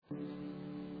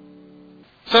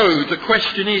So the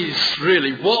question is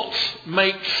really, what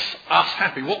makes us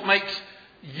happy? What makes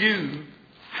you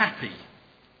happy?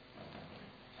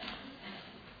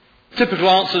 Typical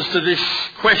answers to this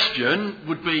question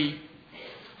would be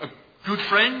a good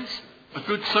friend, a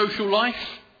good social life,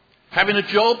 having a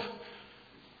job,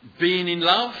 being in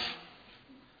love,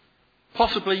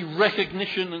 possibly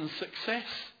recognition and success,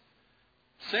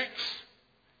 sex,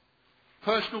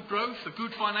 personal growth, a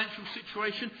good financial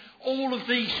situation. All of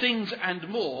these things and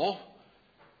more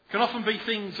can often be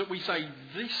things that we say,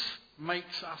 this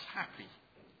makes us happy.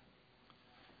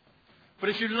 But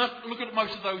if you look at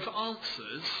most of those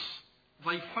answers,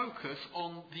 they focus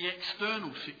on the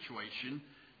external situation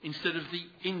instead of the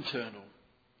internal.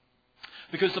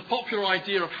 Because the popular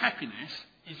idea of happiness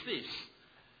is this: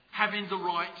 having the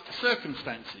right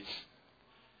circumstances.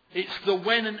 It's the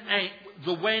when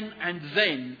and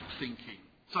then thinking.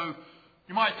 So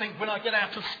you might think, when I get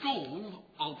out of school,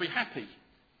 I'll be happy.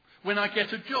 When I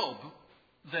get a job,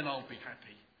 then I'll be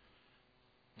happy.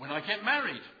 When I get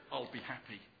married, I'll be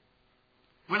happy.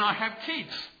 When I have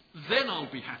kids, then I'll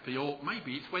be happy. Or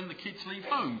maybe it's when the kids leave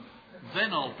home,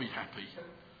 then I'll be happy.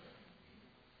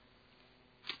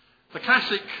 The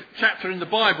classic chapter in the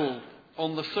Bible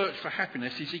on the search for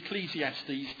happiness is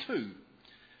Ecclesiastes 2.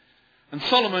 And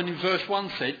Solomon in verse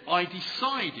 1 said, I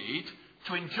decided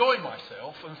to enjoy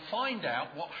myself and find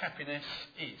out what happiness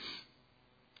is.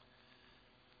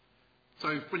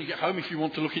 So when you get home, if you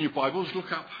want to look in your Bibles,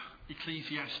 look up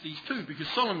Ecclesiastes 2, because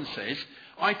Solomon says,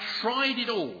 I tried it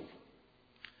all.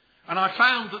 And I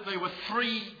found that there were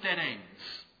 3 dead ends.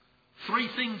 3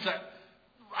 things that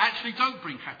actually don't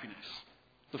bring happiness.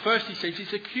 The first, he says,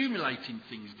 is accumulating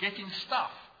things, getting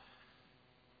stuff.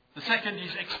 The second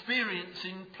is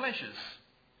experiencing pleasures.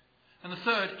 And the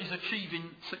third is achieving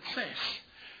success.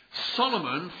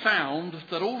 Solomon found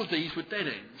that all of these were dead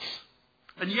ends.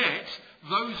 And yet,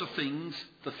 those are things,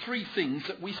 the 3 things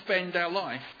that we spend our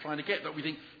life trying to get, that we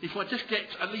think, if I just get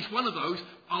at least one of those,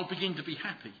 I'll begin to be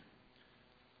happy.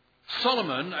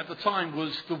 Solomon, at the time,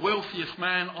 was the wealthiest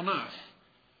man on earth.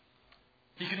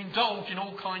 He could indulge in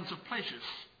all kinds of pleasures.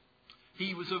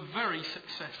 He was a very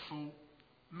successful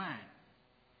man.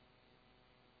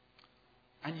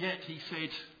 And yet he said,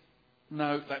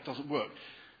 no, that doesn't work.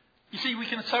 You see, we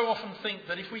can so often think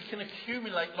that if we can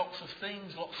accumulate lots of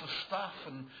things, lots of stuff,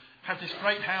 and have this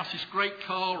great house, this great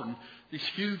car, and this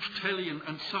huge telly,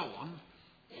 and so on,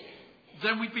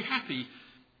 then we'd be happy.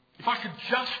 If I could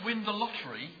just win the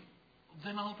lottery,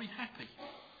 then I'll be happy.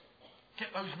 Get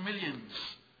those millions,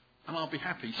 and I'll be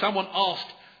happy. Someone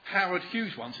asked Howard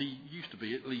Hughes once, he used to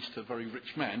be at least a very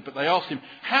rich man, but they asked him,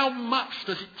 how much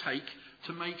does it take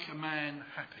to make a man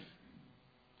happy?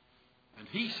 And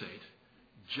he said,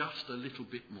 just a little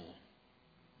bit more.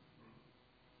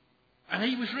 And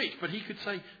he was rich, but he could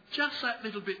say, just that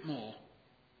little bit more.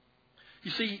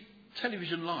 You see,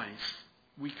 television lies.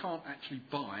 We can't actually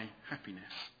buy happiness.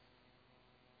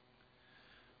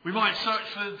 We might search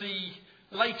for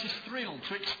the latest thrill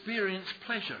to experience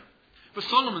pleasure. But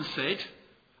Solomon said,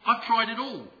 I've tried it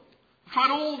all. I've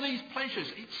tried all these pleasures.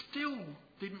 It still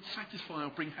didn't satisfy or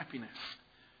bring happiness.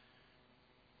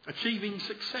 Achieving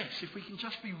success, if we can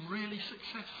just be really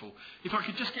successful, if I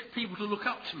could just get people to look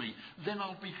up to me, then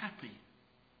I'll be happy.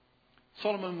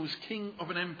 Solomon was king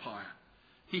of an empire.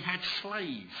 He had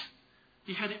slaves.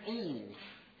 He had it all.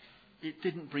 It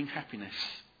didn't bring happiness.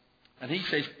 And he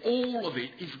says all of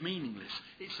it is meaningless.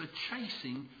 It's a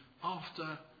chasing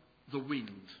after the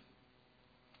wind.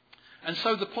 And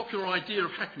so the popular idea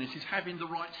of happiness is having the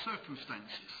right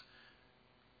circumstances.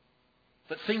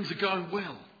 That things are going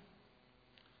well.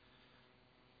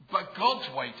 But God's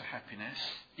way to happiness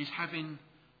is having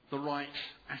the right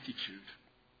attitude.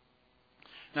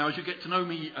 Now, as you get to know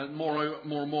me more and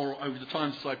more over the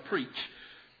times as I preach,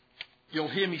 you'll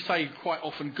hear me say quite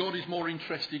often, God is more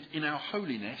interested in our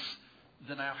holiness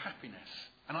than our happiness.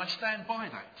 And I stand by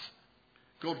that.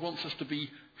 God wants us to be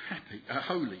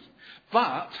holy.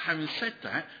 But, having said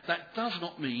that, that does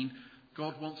not mean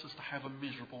God wants us to have a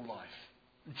miserable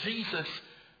life. Jesus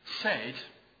said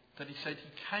that he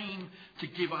came to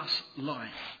give us life.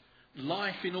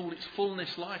 Life in all its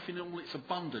fullness, life in all its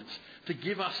abundance. To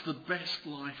give us the best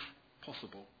life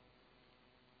possible.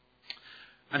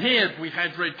 And here we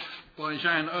had read by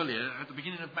Jean earlier, at the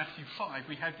beginning of Matthew 5,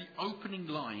 we had the opening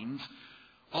lines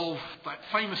of that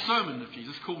famous sermon of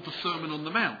Jesus called the Sermon on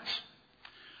the Mount.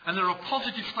 And there are 8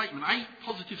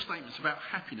 positive statements about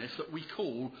happiness that we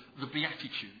call the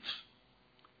Beatitudes.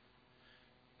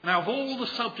 Now, of all the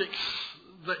subjects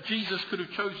that Jesus could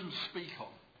have chosen to speak on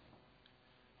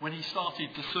when he started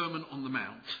the Sermon on the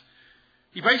Mount,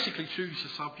 he basically chose the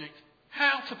subject,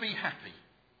 how to be happy.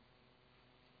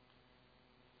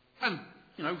 And,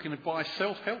 we're going to buy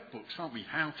self-help books, aren't we?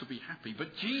 How to be happy.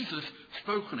 But Jesus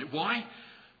spoke on it. Why?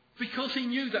 Because he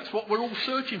knew that's what we're all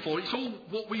searching for. It's all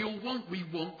what we all want. We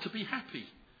want to be happy.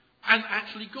 And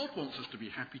actually God wants us to be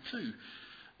happy too.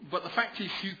 But the fact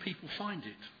is few people find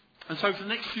it. And so for the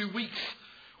next few weeks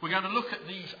we're going to look at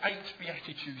these 8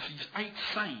 Beatitudes, these 8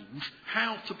 sayings,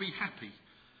 how to be happy.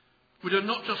 Which are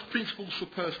not just principles for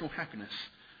personal happiness,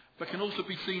 but can also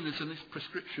be seen as a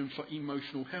prescription for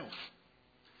emotional health.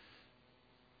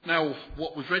 Now,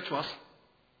 what was read to us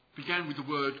began with the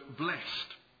word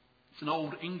blessed. It's an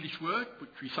old English word, which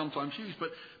we sometimes use,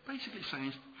 but basically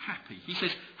saying happy. He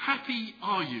says, happy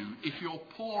are you if you're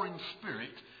poor in spirit,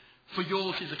 for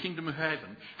yours is the kingdom of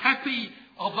heaven. Happy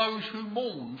are those who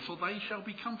mourn, for they shall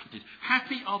be comforted.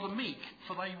 Happy are the meek,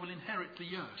 for they will inherit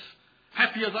the earth.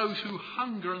 Happy are those who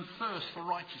hunger and thirst for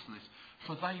righteousness,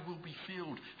 for they will be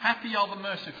filled. Happy are the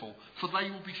merciful, for they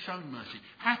will be shown mercy.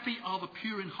 Happy are the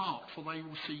pure in heart, for they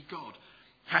will see God.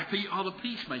 Happy are the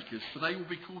peacemakers, for they will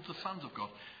be called the sons of God.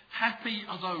 Happy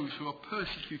are those who are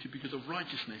persecuted because of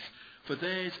righteousness, for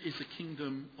theirs is the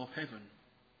kingdom of heaven.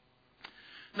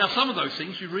 Now, some of those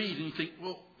things you read and you think,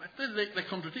 well, they're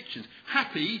contradictions.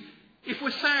 Happy if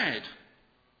we're sad.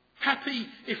 Happy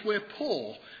if we're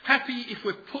poor. Happy if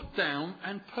we're put down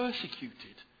and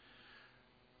persecuted.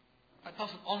 That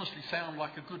doesn't honestly sound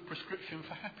like a good prescription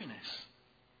for happiness.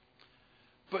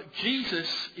 But Jesus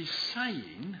is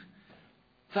saying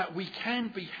that we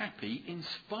can be happy in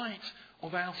spite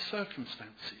of our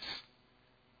circumstances.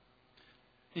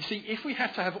 You see, if we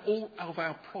have to have all of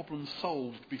our problems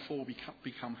solved before we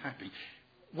become happy,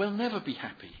 we'll never be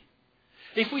happy.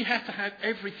 If we have to have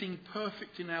everything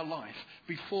perfect in our life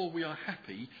before we are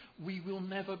happy, we will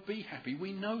never be happy.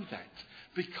 We know that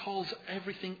because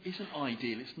everything isn't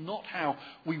ideal. It's not how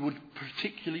we would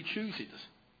particularly choose it.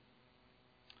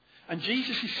 And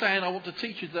Jesus is saying, I want to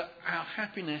teach you that our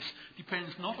happiness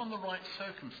depends not on the right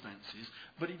circumstances,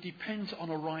 but it depends on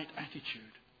a right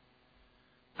attitude.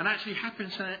 And actually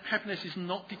happiness is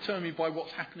not determined by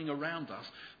what's happening around us,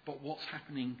 but what's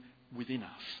happening within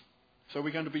us. So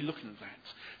we're going to be looking at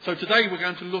that. So today we're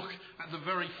going to look at the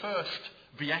very first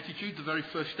beatitude, the very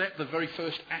first step, the very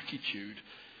first attitude.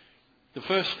 The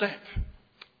first step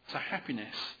to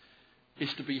happiness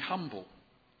is to be humble.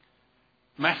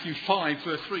 Matthew 5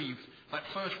 verse 3, that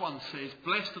first one says,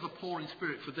 blessed are the poor in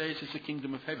spirit, for theirs is the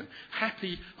kingdom of heaven.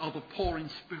 Happy are the poor in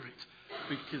spirit,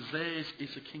 because theirs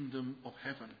is the kingdom of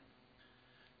heaven.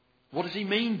 What does he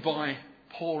mean by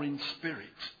poor in spirit?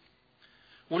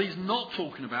 What he's not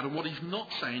talking about and what he's not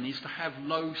saying is to have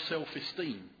low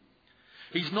self-esteem.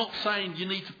 He's not saying you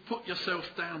need to put yourself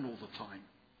down all the time.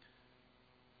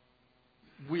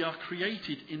 We are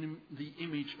created in the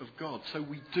image of God. So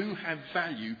we do have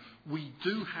value. We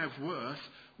do have worth.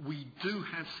 We do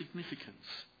have significance.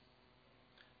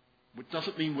 It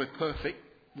doesn't mean we're perfect.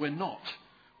 We're not.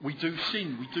 We do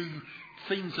sin. We do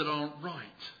things that aren't right.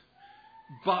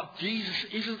 But Jesus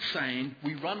isn't saying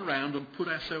we run around and put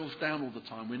ourselves down all the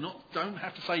time. Don't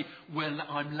have to say, well,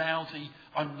 I'm lousy,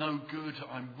 I'm no good,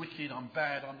 I'm wicked, I'm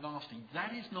bad, I'm nasty.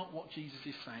 That is not what Jesus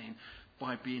is saying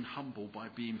by being humble, by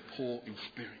being poor in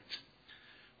spirit.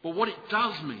 But what it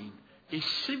does mean is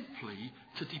simply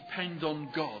to depend on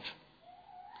God.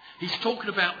 He's talking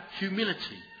about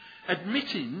humility,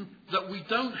 admitting that we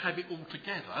don't have it all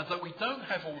together, that we don't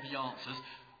have all the answers,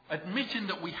 admitting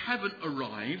that we haven't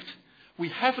arrived, we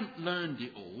haven't learned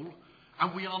it all,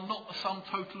 and we are not the sum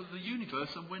total of the universe,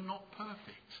 and we're not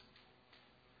perfect.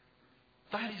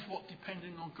 That is what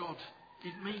depending on God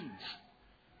it means.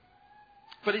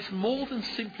 But it's more than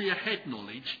simply a head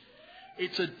knowledge.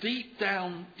 It's a deep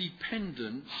down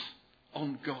dependence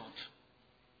on God.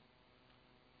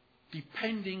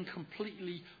 Depending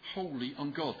completely, wholly on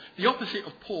God. The opposite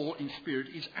of poor in spirit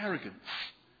is arrogance.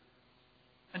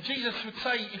 And Jesus would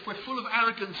say, if we're full of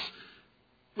arrogance,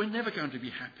 we're never going to be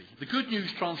happy. The Good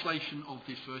News translation of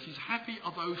this verse is, happy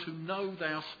are those who know they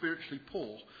are spiritually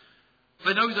poor.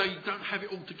 They know they don't have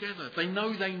it all together. They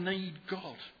know they need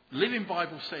God. Living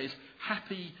Bible says,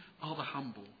 happy are the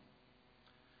humble.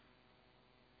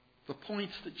 The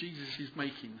point that Jesus is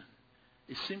making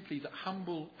is simply that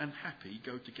humble and happy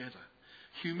go together.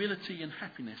 Humility and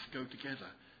happiness go together.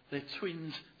 They're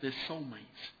twins, they're soulmates.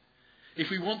 If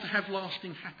we want to have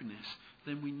lasting happiness,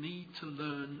 then we need to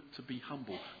learn to be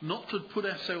humble. Not to put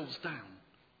ourselves down.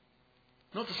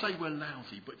 Not to say we're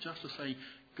lousy, but just to say,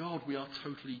 God, we are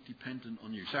totally dependent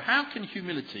on you. So how can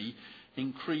humility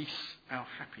increase our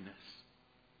happiness?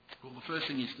 Well, the first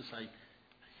thing is to say,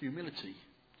 humility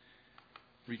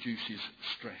reduces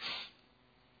stress.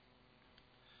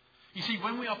 You see,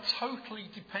 when we are totally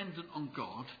dependent on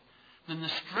God, then the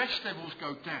stress levels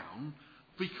go down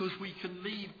because we can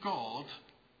leave God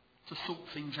to sort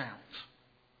things out.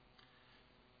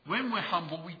 When we're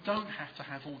humble, we don't have to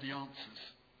have all the answers.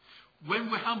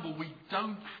 When we're humble, we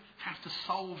don't have to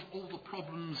solve all the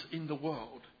problems in the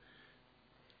world.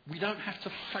 We don't have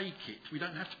to fake it. We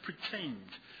don't have to pretend.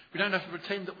 We don't have to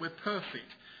pretend that we're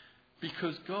perfect,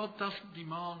 because God doesn't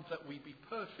demand that we be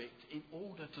perfect in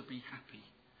order to be happy.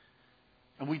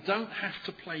 And we don't have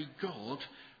to play God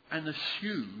and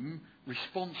assume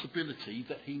responsibility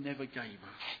that he never gave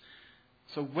us.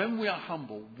 So when we are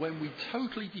humble, when we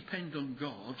totally depend on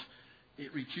God,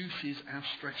 it reduces our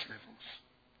stress levels.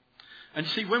 And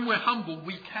you see, when we're humble,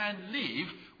 we can live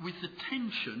with the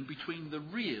tension between the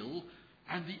real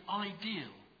and the ideal.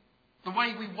 The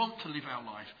way we want to live our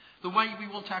life, the way we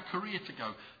want our career to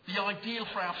go, the ideal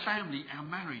for our family, our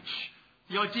marriage,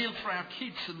 the ideal for our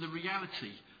kids, and the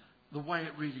reality, the way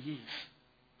it really is.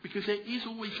 Because there is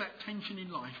always that tension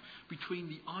in life between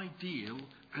the ideal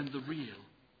and the real.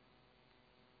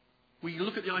 We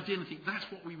look at the ideal and think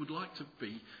that's what we would like to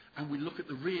be, and we look at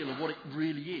the real of what it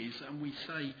really is, and we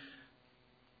say,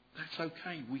 that's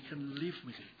okay, we can live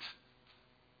with it.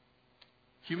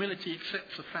 Humility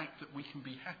accepts the fact that we can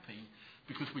be happy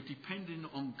because we're dependent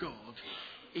on God,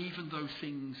 even though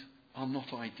things are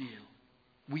not ideal.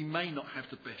 We may not have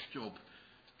the best job.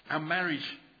 Our marriage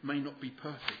may not be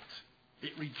perfect.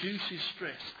 It reduces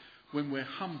stress when we're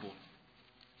humble.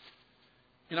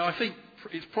 You know, I think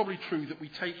it's probably true that we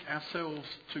take ourselves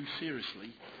too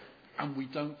seriously and we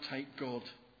don't take God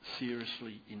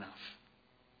seriously enough.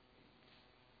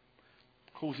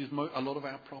 It causes a lot of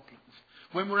our problems.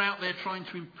 When we're out there trying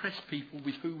to impress people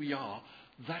with who we are,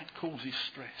 that causes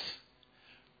stress.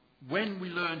 When we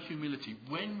learn humility,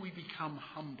 when we become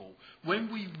humble,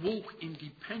 when we walk in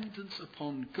dependence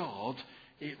upon God,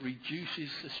 it reduces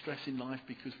the stress in life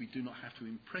because we do not have to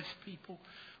impress people.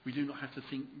 We do not have to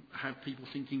have people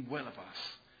thinking well of us,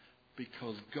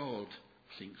 because God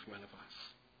thinks well of us.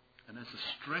 And as the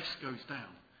stress goes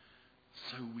down,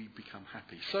 so we become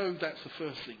happy. So that's the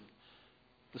first thing.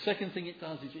 The second thing it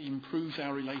does is it improves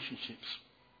our relationships.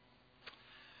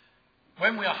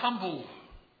 When we are humble,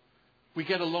 we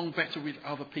get along better with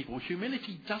other people.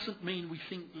 Humility doesn't mean we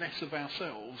think less of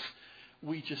ourselves.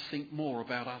 We just think more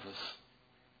about others.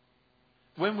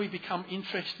 When we become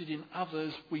interested in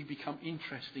others, we become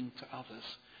interesting to others.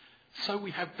 So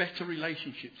we have better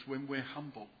relationships when we're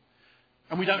humble.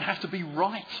 And we don't have to be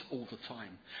right all the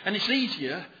time. And it's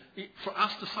easier for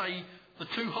us to say the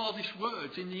two hardest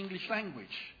words in the English language.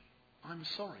 I'm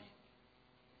sorry.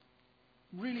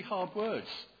 Really hard words.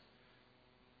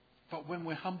 But when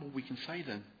we're humble, we can say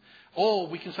them. Or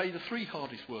we can say the three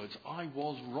hardest words. I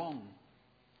was wrong.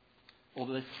 Or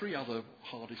the three other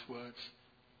hardest words.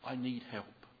 I need help.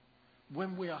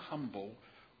 When we are humble,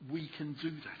 we can do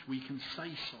that. We can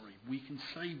say sorry. We can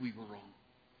say we were wrong.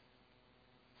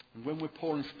 And when we're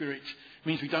poor in spirit, it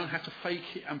means we don't have to fake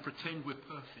it and pretend we're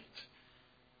perfect.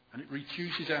 And it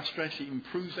reduces our stress. It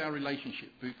improves our relationship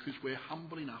because we're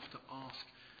humble enough to ask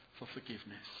for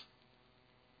forgiveness.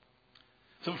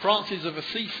 St. Francis of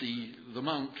Assisi, the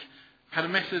monk, had a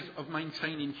method of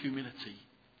maintaining humility.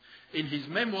 In his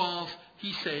memoirs,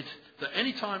 he said that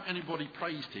any time anybody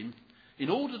praised him, in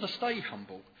order to stay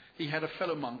humble, he had a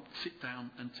fellow monk sit down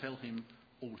and tell him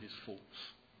all his faults.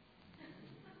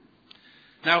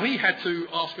 Now, he had to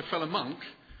ask a fellow monk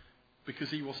because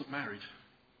he wasn't married.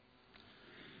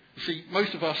 You see,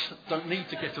 most of us don't need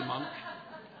to get a monk.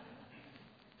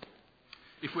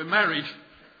 If we're married,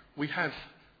 we have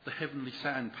the heavenly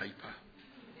sandpaper.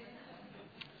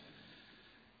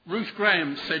 Ruth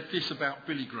Graham said this about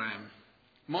Billy Graham.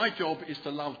 My job is to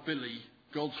love Billy.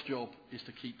 God's job is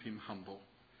to keep him humble.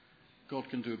 God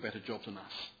can do a better job than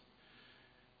us.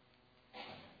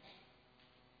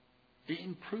 It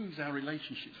improves our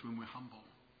relationships when we're humble.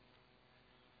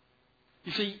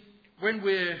 You see, when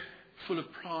we're full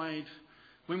of pride,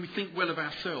 when we think well of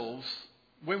ourselves,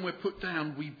 when we're put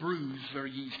down, we bruise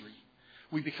very easily.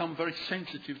 We become very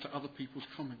sensitive to other people's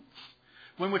comments.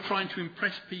 When we're trying to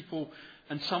impress people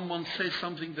and someone says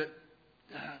something that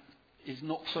is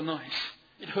not so nice,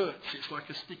 it hurts. It's like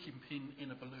a sticking pin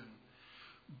in a balloon.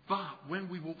 But when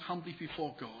we walk humbly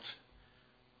before God,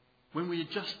 when we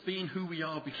are just being who we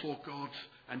are before God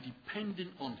and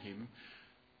dependent on him,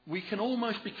 we can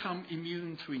almost become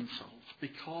immune to insults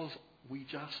because we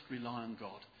just rely on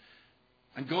God.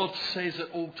 And God says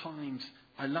at all times,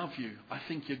 I love you, I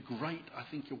think you're great, I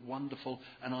think you're wonderful,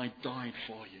 and I died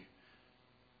for you.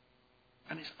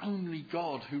 And it's only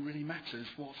God who really matters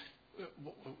what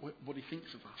he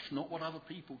thinks of us, not what other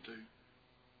people do.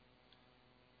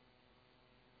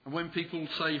 And when people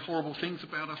say horrible things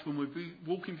about us, when we're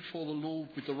walking before the Lord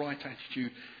with the right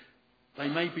attitude, they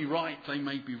may be right, they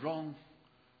may be wrong,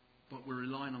 but we're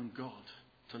relying on God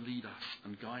to lead us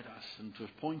and guide us and to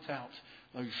point out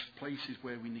those places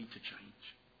where we need to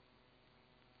change.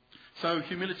 So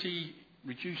humility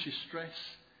reduces stress,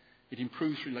 it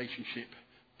improves relationship,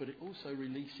 but it also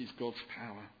releases God's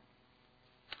power.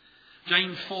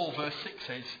 James 4 verse 6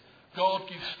 says, God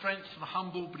gives strength to the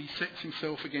humble, but he sets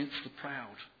himself against the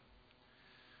proud.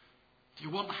 Do you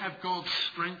want to have God's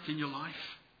strength in your life?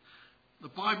 The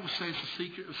Bible says the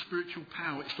secret of spiritual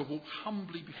power is to walk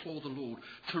humbly before the Lord,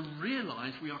 to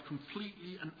realise we are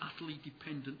completely and utterly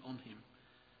dependent on him.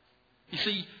 You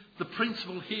see, the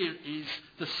principle here is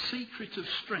the secret of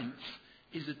strength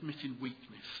is admitting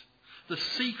weakness. The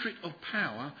secret of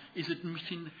power is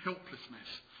admitting helplessness.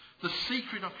 The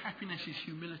secret of happiness is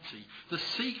humility. The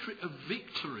secret of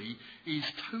victory is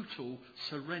total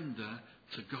surrender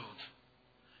to God.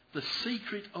 The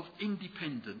secret of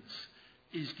independence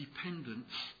is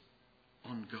dependence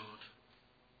on God.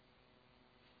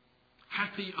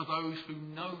 Happy are those who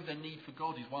know their need for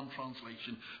God is one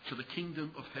translation, for the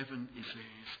kingdom of heaven is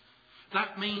theirs.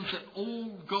 That means that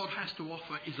all God has to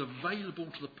offer is available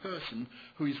to the person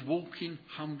who is walking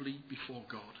humbly before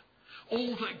God.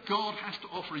 All that God has to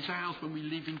offer is ours when we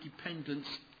live in dependence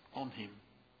on him.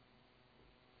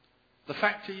 The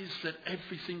fact is that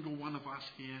every single one of us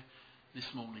here this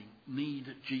morning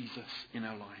need Jesus in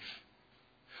our life.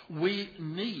 We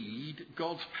need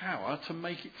God's power to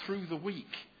make it through the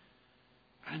week.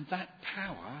 And that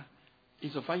power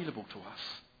is available to us.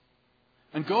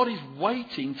 And God is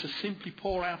waiting to simply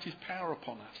pour out his power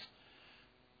upon us.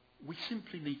 We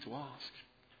simply need to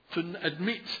ask, to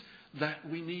admit that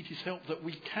we need his help, that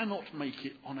we cannot make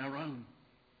it on our own.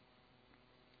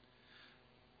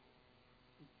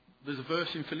 There's a verse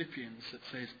in Philippians that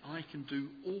says, I can do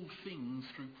all things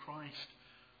through Christ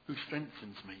who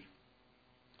strengthens me.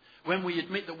 When we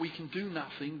admit that we can do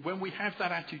nothing, when we have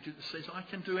that attitude that says, I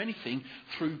can do anything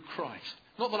through Christ.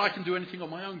 Not that I can do anything on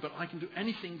my own, but I can do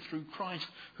anything through Christ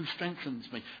who strengthens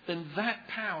me. Then that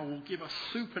power will give us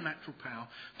supernatural power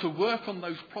to work on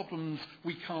those problems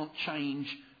we can't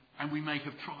change and we may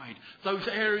have tried. Those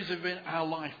areas of our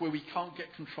life where we can't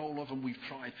get control of and we've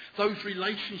tried. Those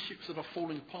relationships that are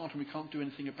falling apart and we can't do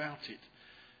anything about it.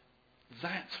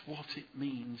 That's what it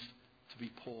means to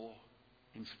be poor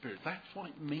in spirit. That's what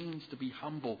it means to be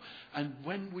humble. And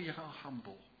when we are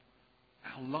humble,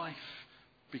 our life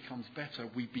becomes better.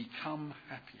 We become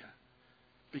happier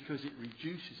because it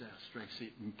reduces our stress,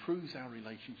 it improves our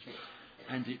relationship,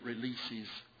 and it releases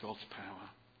God's power.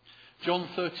 John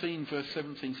 13 verse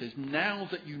 17 says, now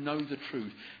that you know the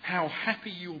truth, how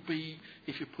happy you'll be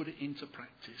if you put it into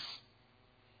practice.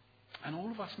 And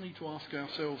all of us need to ask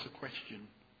ourselves a question.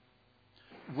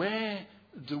 Where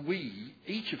do we,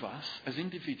 each of us as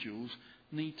individuals,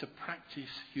 need to practice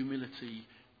humility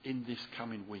in this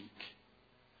coming week?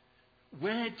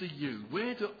 Where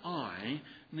do I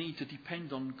need to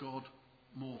depend on God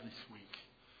more this week?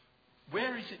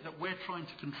 Where is it that we're trying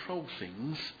to control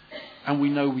things and we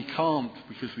know we can't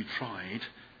because we tried,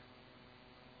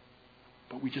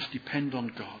 but we just depend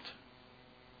on God?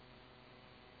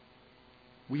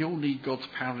 We all need God's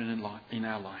power in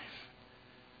our life.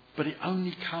 But it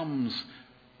only comes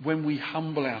when we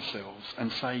humble ourselves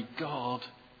and say, God,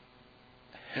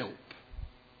 help.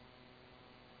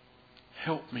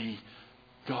 Help me,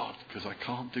 God, because I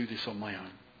can't do this on my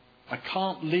own. I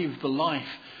can't live the life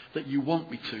that you want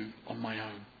me to on my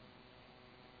own.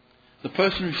 The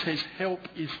person who says help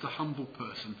is the humble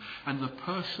person. And the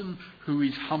person who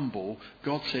is humble,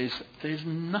 God says, there's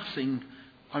nothing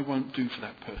I won't do for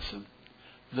that person.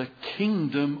 The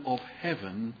kingdom of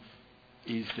heaven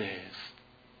is theirs.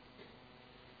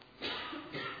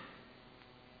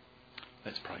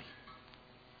 Let's pray.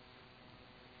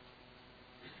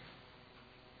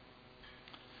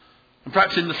 And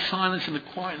perhaps in the silence and the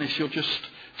quietness, you'll just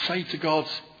say to God,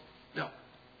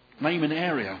 name an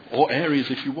area, or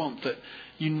areas if you want, that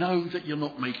you know that you're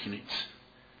not making it.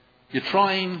 You're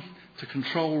trying to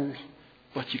control,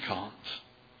 but you can't.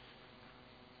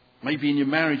 Maybe in your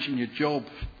marriage, in your job,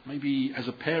 maybe as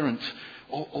a parent,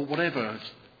 or whatever.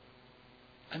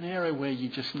 An area where you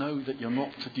just know that you're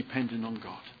not dependent on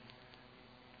God.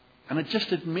 And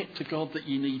just admit to God that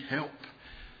you need help.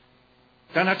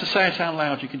 Don't have to say it out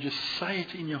loud. You can just say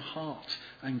it in your heart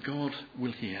and God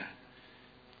will hear.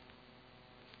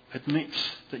 Admit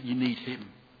that you need him.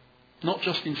 Not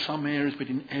just in some areas, but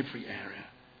in every area.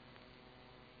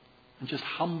 And just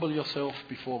humble yourself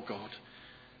before God.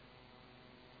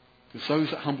 Because those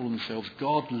that humble themselves,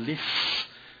 God lifts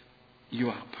you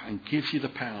up and gives you the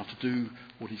power to do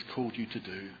what he's called you to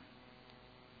do.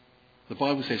 The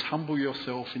Bible says, humble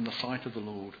yourself in the sight of the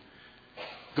Lord.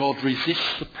 God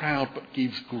resists the proud but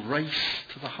gives grace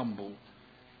to the humble.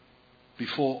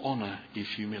 Before honour is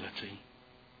humility.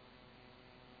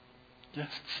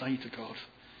 Just say to God,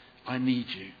 I need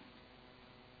you.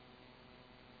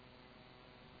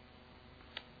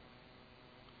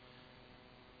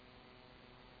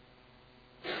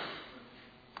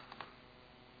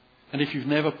 And if you've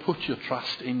never put your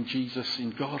trust in Jesus,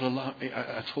 in God alone,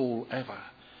 at all, ever,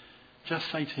 just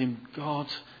say to him, God,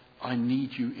 I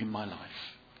need you in my life.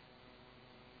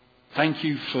 Thank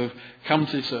you for coming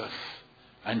to this earth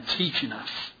and teaching us.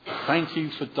 Thank you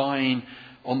for dying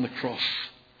on the cross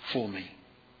for me.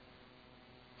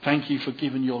 Thank you for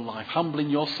giving your life, humbling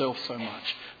yourself so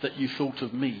much that you thought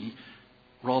of me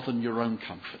rather than your own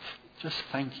comfort. Just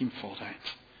thank him for that.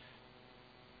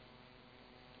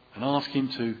 And ask him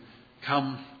to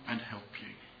come and help you.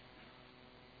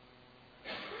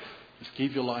 Just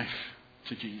give your life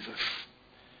to Jesus.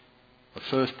 The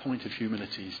first point of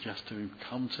humility is just to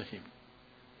come to him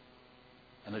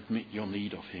and admit your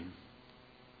need of him.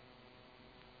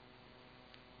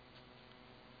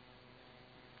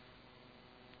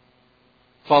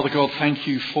 Father God, thank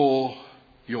you for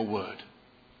your word.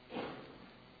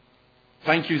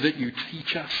 Thank you that you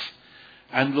teach us,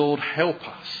 and Lord, help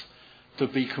us to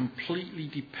be completely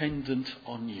dependent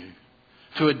on you,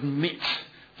 to admit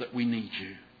that we need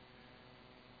you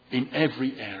in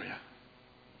every area.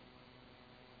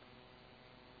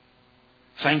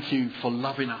 Thank you for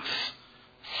loving us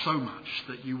so much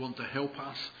that you want to help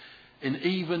us in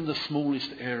even the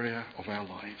smallest area of our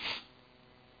lives.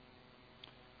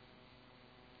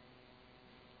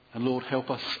 And Lord, help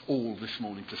us all this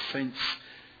morning to sense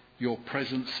your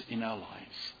presence in our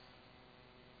lives.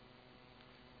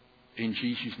 In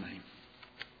Jesus' name,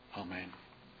 amen.